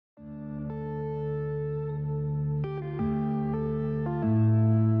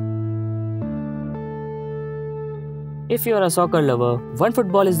If you are a soccer lover,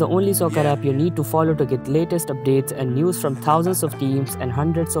 OneFootball is the only soccer app you need to follow to get latest updates and news from thousands of teams and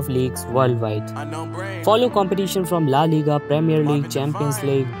hundreds of leagues worldwide. Follow competition from La Liga, Premier League, Champions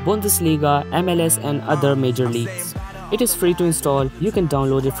League, Bundesliga, MLS and other major leagues. It is free to install. You can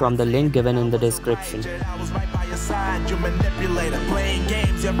download it from the link given in the description. You manipulator, playing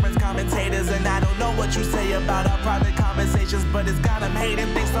games, your friends commentators, and I don't know what you say about our private conversations, but it's got them hating.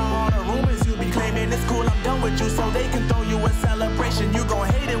 Thanks to all the rumors you be claiming. It's cool, I'm done with you, so they can throw you a celebration. You gon'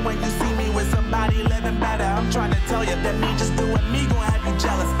 hate it when you see me with somebody living better. I'm trying to tell you that me just doing me gon' have you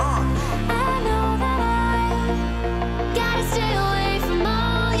jealous. I know that I gotta stay away from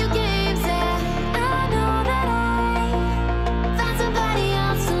all your games. Yeah, I know that I found somebody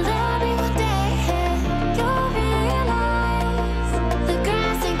else to love me one day. You'll realize the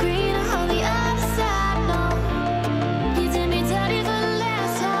grass ain't greener on the other side. No, you did me dirty for the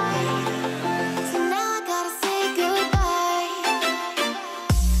last time, so now I gotta say goodbye.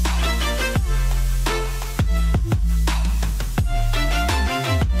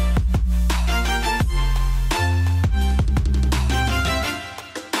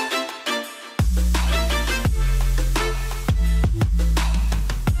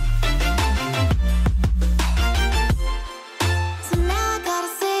 So now I gotta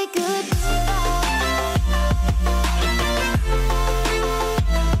say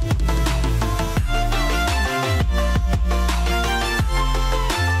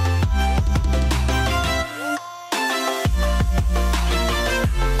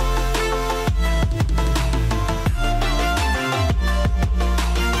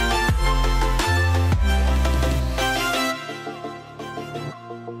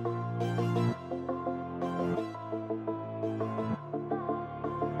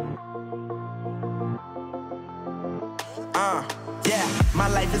Yeah, my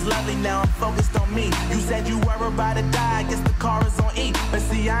life is lovely now, I'm focused on me. You said you were about to die, I guess the car is on E. But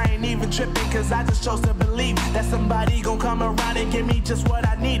see, I ain't even tripping, cause I just chose to believe that somebody gon' come around and give me just what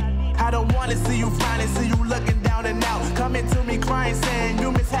I need. I don't wanna see you frowning, see you looking down and out, coming to me crying, saying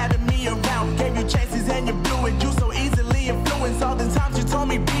you miss having me around. Gave you chances and you blew it, you so easily influenced. All the times you told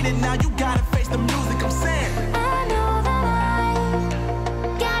me beat it, now you